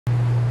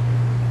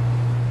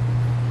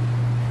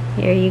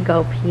Here you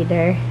go,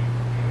 Peter.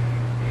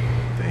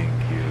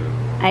 Thank you.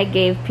 I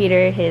gave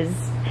Peter his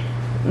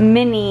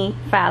mini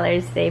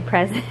Father's Day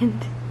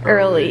present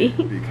early.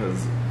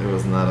 Because it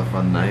was not a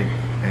fun night,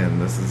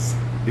 and this is,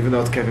 even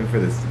though it's caffeine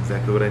free, this is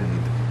exactly what I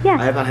need. Yeah.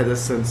 I have not had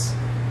this since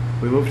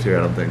we moved here,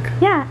 I don't think.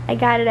 Yeah, I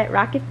got it at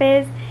Rocket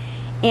Fizz,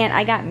 and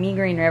I got Me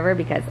Green River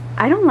because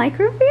I don't like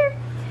root beer.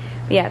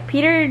 But yeah,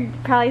 Peter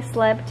probably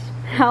slept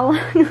how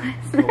long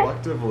last night?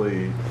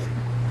 Collectively,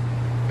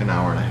 an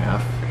hour and a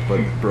half,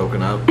 but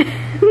broken up.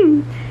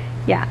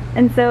 Yeah,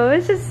 and so it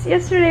was just,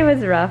 yesterday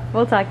was rough.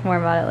 We'll talk more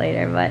about it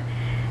later, but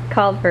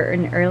called for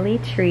an early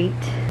treat.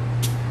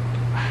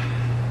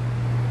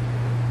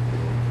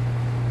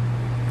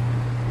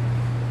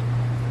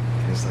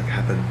 Tastes like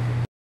heaven.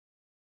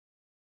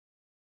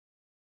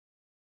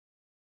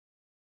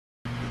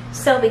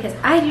 So because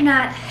I do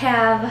not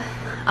have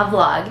a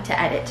vlog to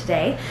edit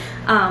today,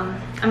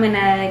 I'm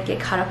gonna get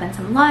caught up on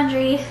some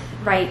laundry,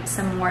 write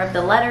some more of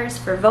the letters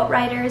for vote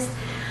writers.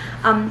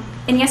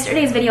 In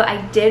yesterday's video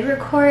I did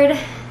record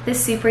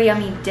this super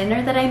yummy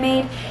dinner that I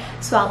made,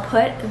 so I'll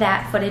put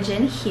that footage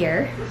in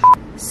here.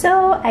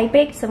 So I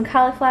baked some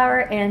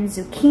cauliflower and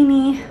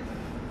zucchini.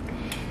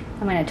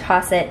 I'm gonna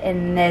toss it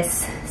in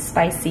this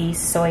spicy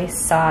soy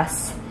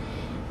sauce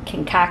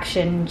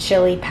concoction,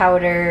 chili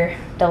powder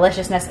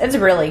deliciousness. It's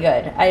really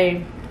good.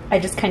 I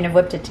just kind of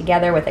whipped it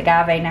together with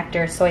agave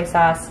nectar, soy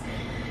sauce,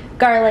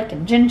 garlic,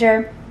 and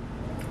ginger.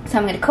 So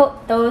I'm gonna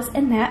coat those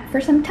in that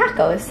for some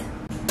tacos,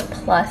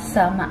 plus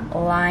some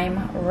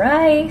lime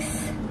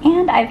rice.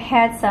 And I've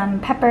had some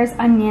peppers,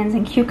 onions,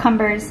 and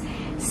cucumbers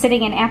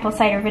sitting in apple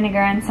cider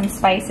vinegar and some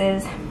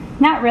spices.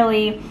 Not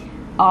really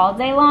all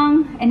day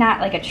long, and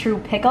not like a true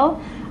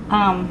pickle,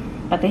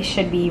 but they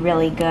should be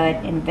really good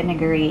and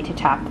vinegary to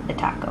top the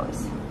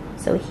tacos.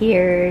 So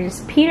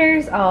here's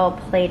Peter's all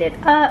plated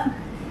up.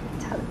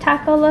 That's how the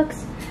taco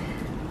looks.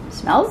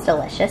 Smells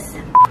delicious.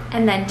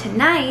 And then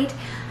tonight,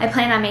 I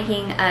plan on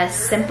making a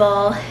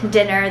simple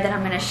dinner that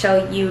I'm gonna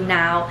show you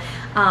now.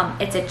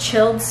 It's a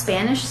chilled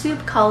Spanish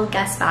soup called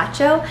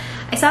gazpacho.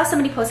 I saw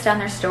somebody post it on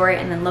their story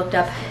and then looked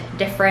up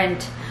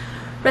different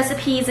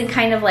recipes and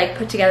kind of like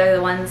put together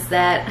the ones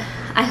that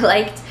I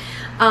liked.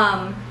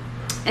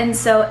 And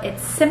so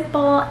it's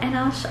simple, and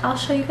I'll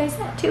show you guys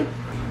that too.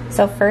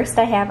 So first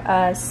I have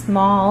a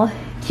small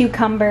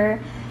cucumber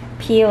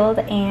peeled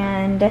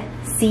and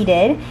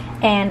seeded,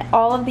 and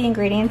all of the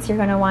ingredients you're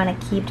gonna wanna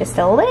keep just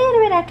a little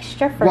bit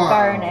extra for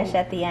garnish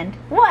at the end.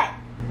 What?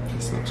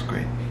 This looks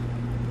great.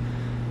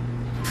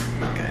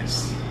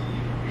 Guys,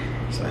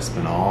 so I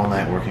spent all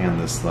night working on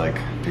this, like,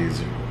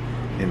 these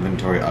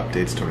inventory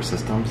updates to our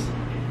systems,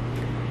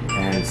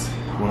 and it's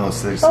one of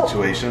those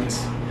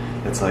situations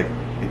that's like,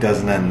 it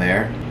doesn't end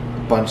there. A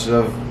bunch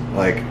of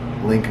like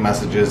link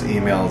messages,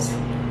 emails,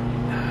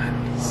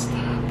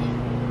 non-stop,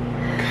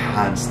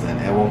 constant.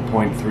 At one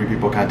point 3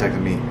 people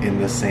contacted me in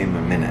the same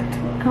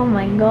minute. Oh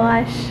my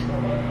gosh.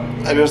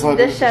 I just like,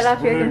 just shut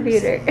off your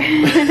computer.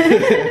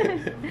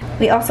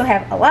 We also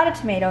have a lot of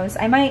tomatoes.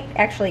 I might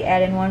actually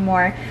add in one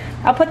more.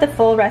 I'll put the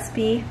full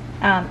recipe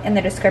in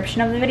the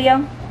description of the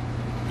video.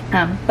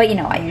 But you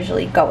know, I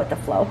usually go with the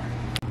flow.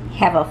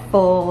 Have a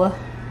full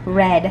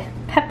red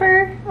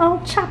pepper all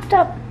chopped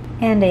up,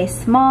 and a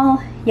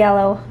small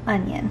yellow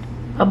onion.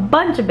 A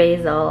bunch of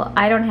basil.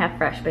 I don't have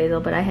fresh basil,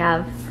 but I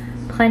have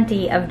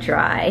plenty of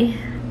dry.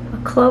 A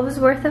clove's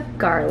worth of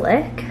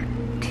garlic.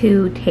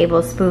 2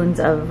 tablespoons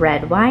of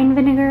red wine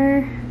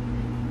vinegar.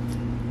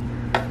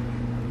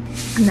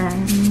 And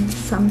then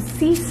some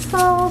sea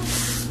salt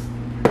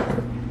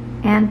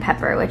and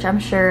pepper, which I'm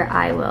sure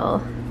I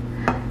will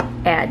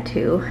add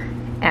to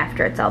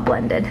after it's all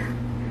blended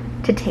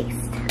to taste.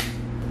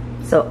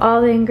 So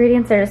all the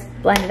ingredients are just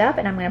blended up,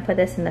 and I'm gonna put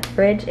this in the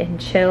fridge and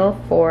chill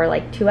for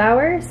like 2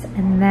 hours,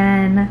 and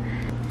then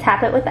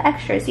top it with the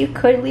extras. You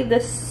could leave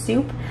the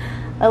soup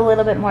a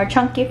little bit more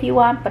chunky if you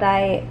want, but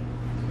I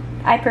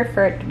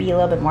prefer it to be a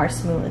little bit more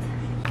smooth.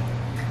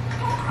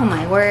 Oh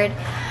my word.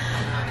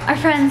 Our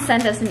friend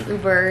sent us an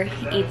Uber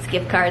Eats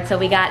gift card, so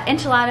we got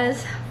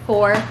enchiladas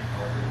for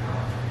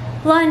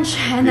lunch,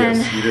 and yes,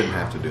 then you didn't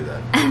have to do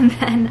that. And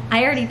then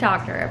I already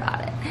talked to her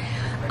about it.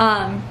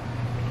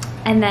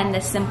 And then the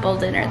simple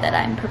dinner that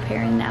I'm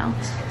preparing now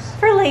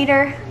for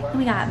later.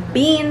 We got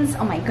beans,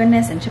 oh my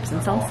goodness, and chips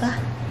and salsa.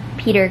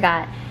 Peter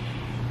got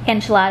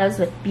enchiladas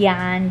with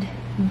Beyond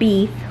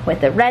Beef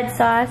with the red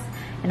sauce,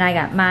 and I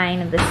got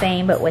mine of the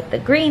same but with the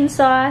green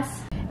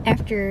sauce.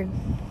 After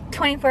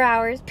 24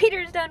 hours,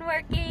 Peter's done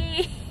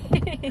working.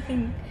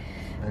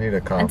 I need a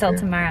coffee. Until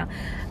tomorrow.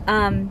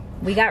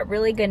 We got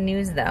really good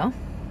news though.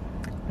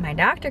 My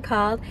doctor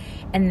called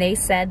and they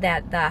said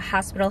that the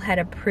hospital had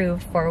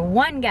approved for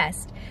 1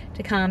 guest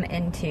to come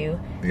into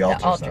the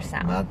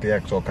ultrasound. Not the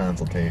actual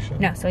consultation.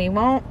 No, so he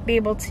won't be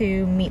able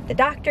to meet the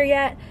doctor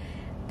yet,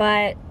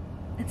 but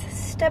it's a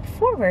step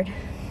forward.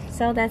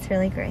 So that's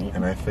really great.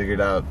 And I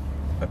figured out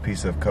a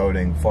piece of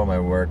coding for my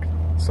work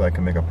so I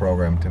can make a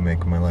program to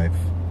make my life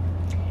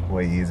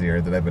way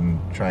easier that I've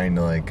been trying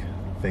to like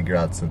figure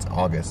out since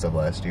August of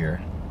last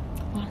year.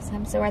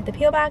 Awesome. So we're at the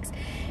P.O. Box,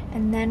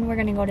 and then we're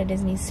gonna go to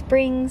Disney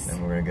Springs.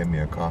 And we're gonna get me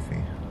a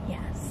coffee.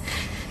 Yes.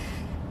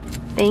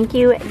 Thank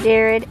you,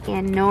 Jared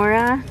and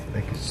Nora.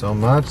 Thank you so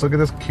much. Look at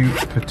this cute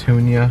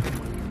petunia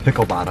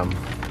pickle bottom.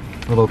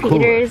 Little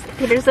cooler.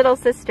 Peter's little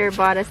sister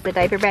bought us the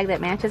diaper bag that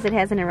matches. It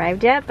hasn't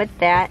arrived yet, but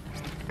that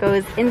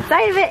goes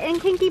inside of it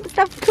and can keep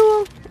stuff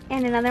cool.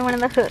 And another one of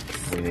the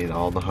hooks. We need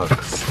all the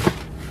hooks.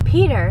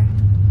 Peter.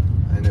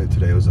 I knew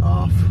today was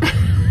off.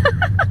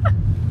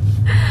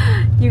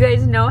 You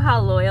guys know how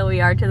loyal we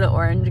are to the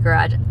Orange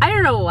Garage. I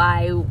don't know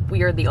why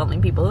we are the only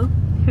people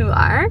who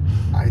are.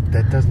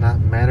 That does not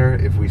matter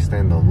if we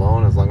stand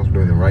alone as long as we're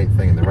doing the right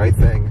thing. And the right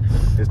thing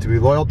is to be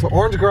loyal to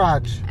Orange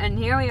Garage. And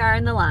here we are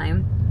in the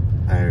line.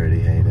 I already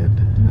hate it.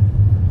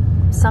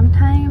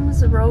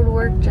 Sometimes road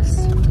work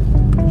just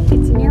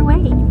gets in your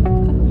way.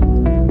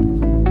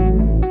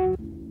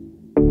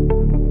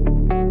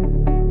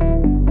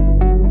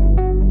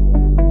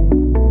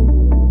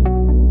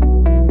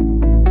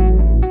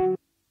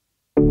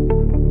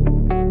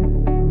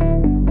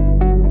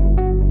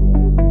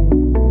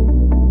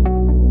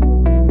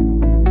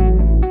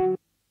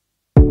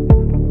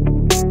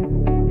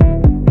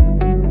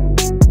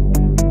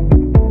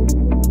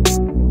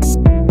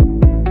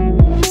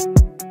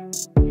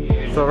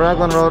 So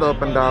Raglan Road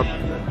opened up,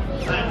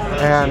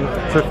 and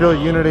to feel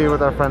unity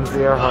with our friends the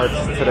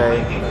Earharts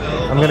today,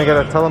 I'm gonna get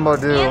a Tullamore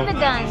Dew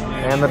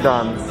and the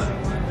Duns.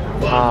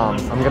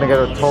 I'm gonna get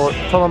a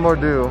Tullamore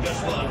Dew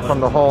from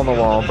the hole in the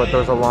wall, but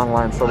there's a long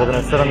line, so we're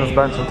gonna sit on this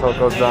bench until it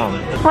goes down.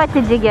 What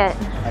did you get?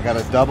 I got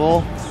a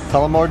double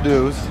Tullamore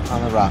Dews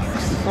on the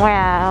rocks.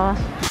 Wow.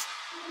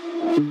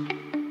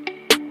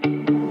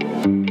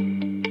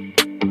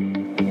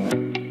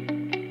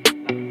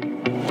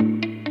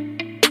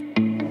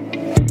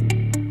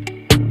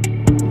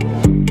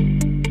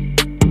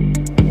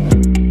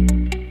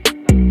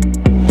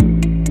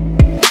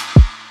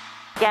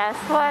 Guess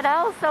what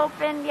else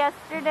opened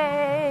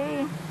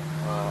yesterday?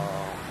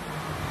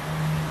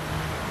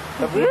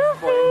 Have we explained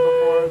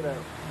before that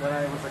when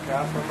I was a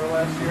cast member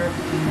last year,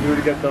 we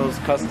would get those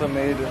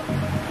custom-made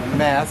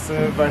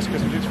massive Rice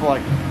Krispie treats for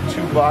like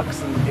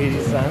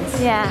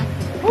 $2.80? Yeah.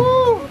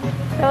 Woo!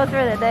 Those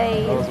were the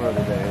days. Those were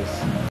the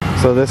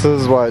days. So this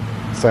is what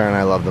Sarah and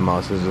I love the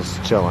most, is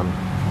just chilling.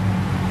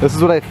 This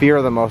is what I fear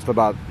the most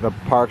about the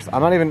parks.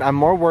 I'm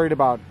more worried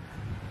about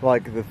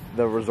like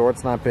the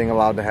resorts not being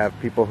allowed to have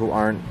people who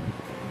aren't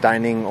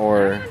dining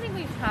or... I don't think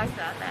we've talked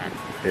about that.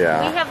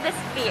 Yeah. We have this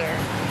fear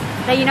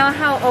that, you know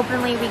how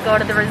openly we go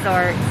to the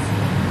resorts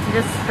to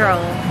just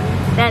stroll,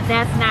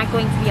 that's not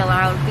going to be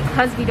allowed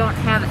because we don't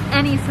have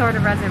any sort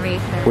of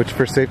reservation. Which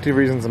for safety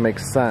reasons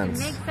makes sense.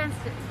 It makes sense.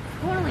 It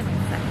totally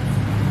makes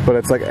sense. But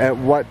it's like,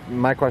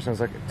 my question is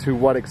like, to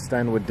what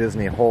extent would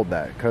Disney hold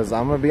that? Because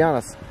I'm gonna be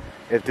honest,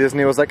 if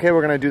Disney was like, hey,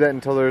 we're gonna do that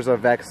until there's a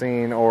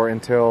vaccine or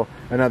until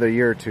another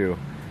year or two,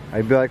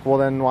 I'd be like, well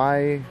then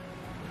why,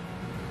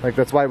 like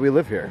that's why we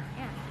live here.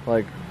 Yeah.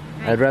 Like,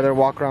 right. I'd rather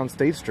walk around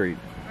State Street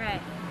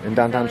in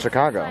downtown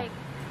Chicago. Like,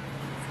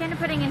 it's kind of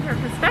putting into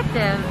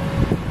perspective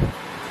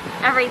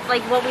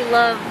like what we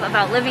love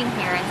about living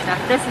here and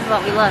stuff. This is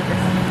what we love.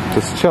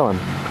 Just chilling,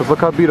 because look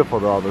how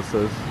beautiful all this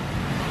is.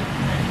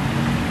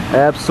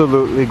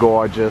 Absolutely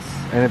gorgeous,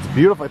 and it's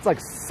beautiful. It's like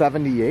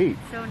 78.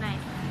 So nice.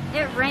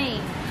 It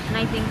rained, and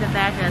I think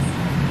that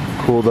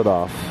just cooled it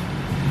off.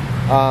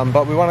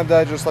 But we wanted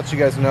to just let you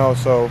guys know,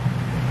 so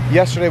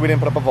yesterday we didn't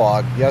put up a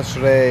vlog.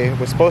 Yesterday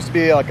was supposed to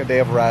be like a day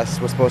of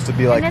rest. Was supposed to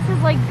be like... And this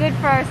is like good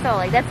for our soul.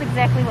 Like that's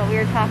exactly what we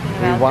were talking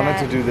about. We wanted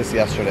to do this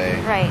yesterday.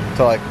 Right.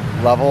 To like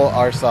level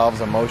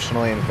ourselves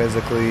emotionally and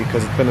physically,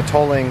 because it's been a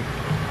tolling,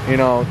 you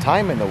know,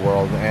 time in the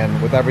world,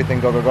 and with everything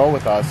go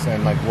with us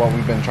and like what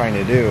we've been trying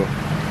to do.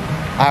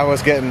 I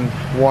was getting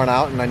worn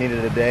out and I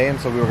needed a day, and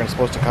so we were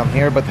supposed to come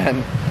here, but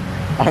then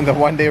on the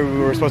one day we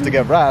were supposed to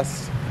get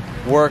rest,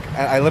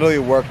 I literally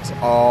worked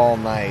all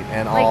night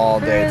and like all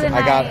day.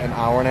 I got an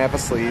hour and a half of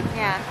sleep,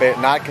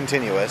 but not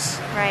continuous.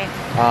 Right.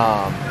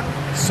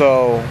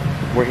 So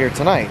we're here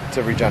tonight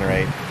to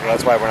regenerate.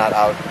 That's why we're not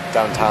out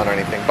downtown or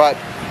anything. But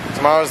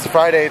tomorrow's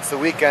Friday, it's the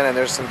weekend, and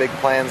there's some big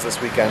plans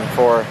this weekend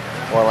for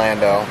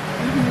Orlando.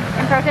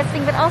 And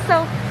protesting, but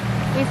also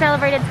we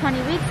celebrated 20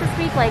 weeks this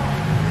week. Like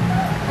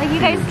you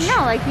guys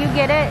know, like you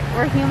get it.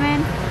 We're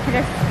human.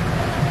 We're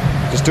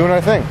just doing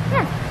our thing.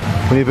 Yeah.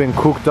 When you've been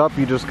cooped up,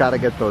 you just got to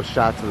get those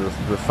shots of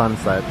the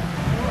sunset.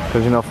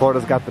 Because, you know,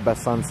 Florida's got the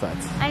best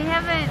sunsets. I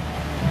haven't,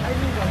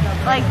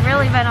 like,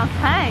 really been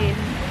outside.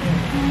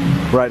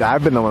 Right,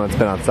 I've been the one that's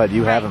been outside.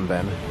 You haven't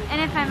been.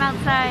 And if I'm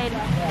outside,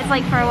 it's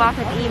like for a walk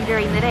with Eve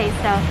during the day.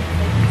 So,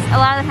 a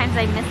lot of the times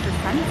I miss the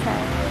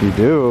sunset. You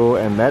do,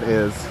 and that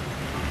is...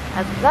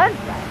 a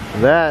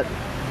sunset. That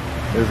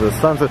is a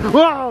sunset.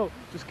 Whoa!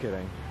 Just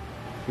kidding.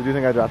 Did you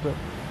think I dropped it?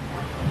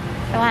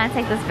 I want to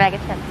take this bag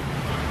of chips.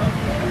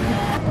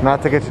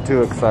 Not to get you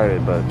too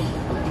excited, but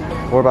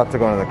we're about to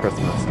go into the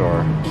Christmas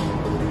store,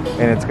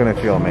 and it's gonna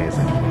feel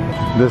amazing.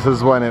 This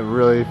is when it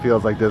really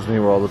feels like Disney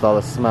World with all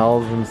the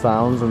smells and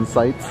sounds and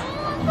sights.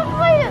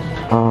 Quiet.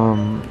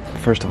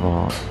 First of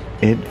all,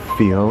 it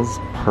feels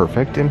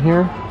perfect in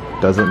here.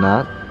 Does it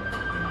not?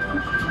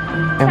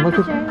 And look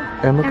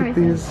at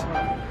these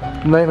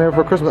Nightmare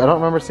Before Christmas. I don't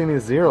remember seeing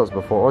these zeros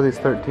before, or these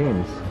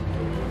 13s.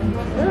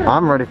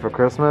 I'm ready for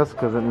Christmas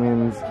because it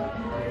means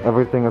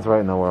everything is right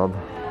in the world.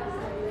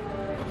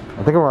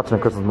 I think we're watching a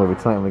Christmas movie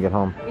tonight when we get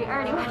home. We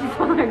already watched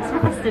Polar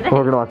Express today.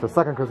 We're gonna watch the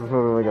second Christmas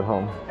movie when we get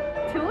home.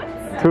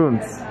 Toons?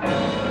 Toons.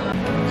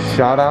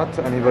 Shout out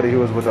to anybody who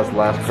was with us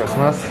last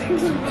Christmas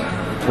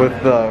with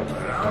the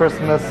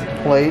Christmas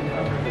plate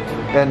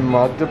and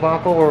mug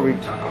debacle where we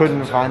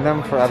couldn't find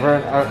them forever,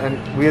 and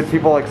we had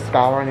people like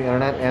scouring the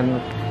internet,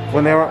 and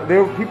when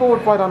people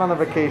would fly down on the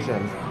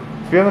vacations,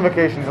 be on the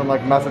vacations and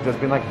like messages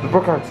being like, the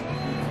Brookharts,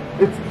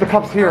 it's the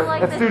cup's here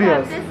like at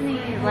Studios.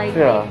 Disney, like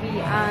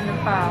maybe on the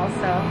file,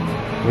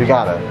 so we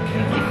got it.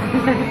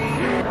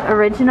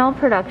 Original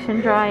production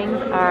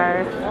drawings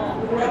are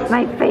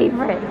my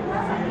favorite.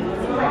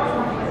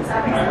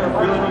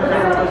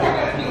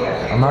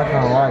 I'm not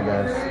gonna lie,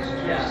 guys.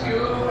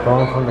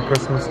 Going from the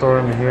Christmas store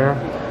into here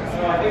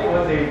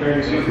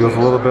feels a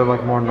little bit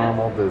like more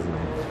normal Disney.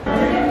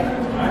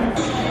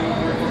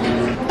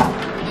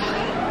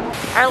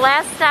 Our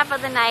last stop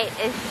of the night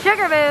is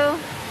Sugarboo.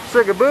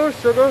 Sugarboo,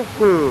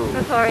 Sugarboo.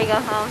 Before we go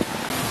home.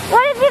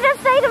 What did you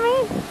just say to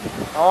me?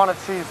 I want a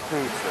cheese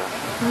pizza.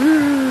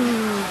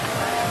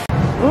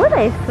 Ooh,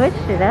 they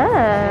switched it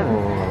up.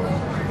 Ooh.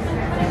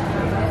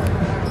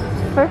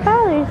 For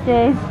Father's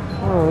Day.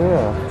 Oh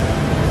yeah.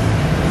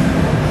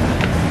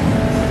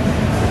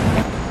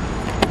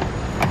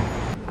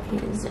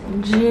 It is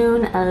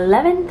June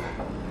 11th.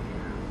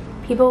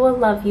 People will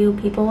love you,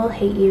 people will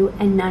hate you,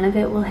 and none of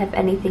it will have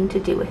anything to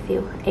do with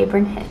you.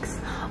 Abram Hicks.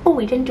 Oh,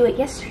 we didn't do it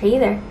yesterday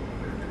either.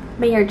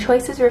 May your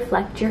choices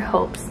reflect your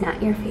hopes,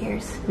 not your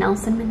fears.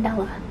 Nelson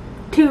Mandela.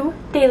 2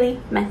 daily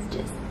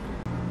messages.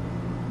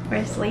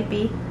 We're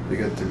sleepy. You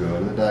get to go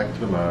to the doctor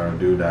tomorrow,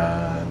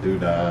 doo-dah,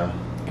 doo-dah.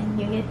 And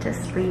you get to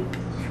sleep.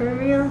 For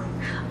real.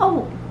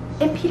 Oh,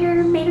 and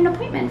Peter made an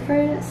appointment for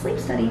a sleep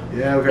study.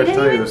 Yeah, we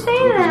didn't even say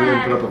that. Because we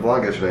didn't put up a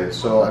vlog yesterday.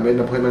 So I made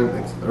an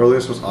appointment,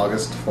 earliest was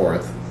August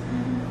 4th.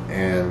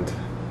 And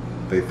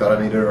they thought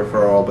I needed a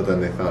referral, but then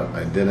they thought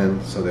I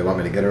didn't, so they want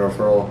me to get a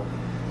referral.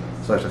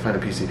 So I have to find a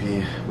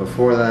PCP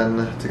before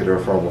then to get a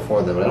referral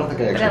before then, but I don't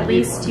think I actually But at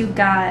least you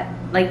got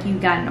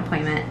an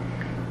appointment,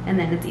 and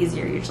then it's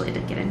easier usually to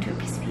get into a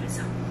PCP,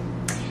 so.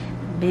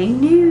 Big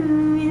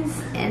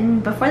news!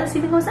 And before this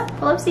even goes up,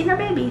 we'll have seen our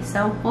baby,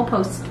 so we'll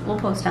post on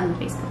the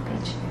Facebook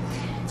page.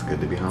 It's good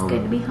to be home. It's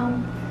good to be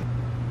home.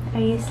 Are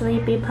you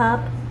sleepy,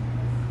 pup?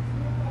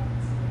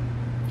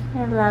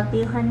 I love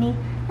you, honey.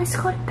 Let's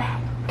go to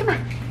bed. Come on.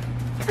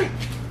 Come on.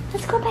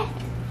 Let's go to bed.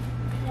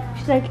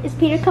 She's like, is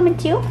Peter coming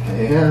too?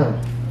 Yeah.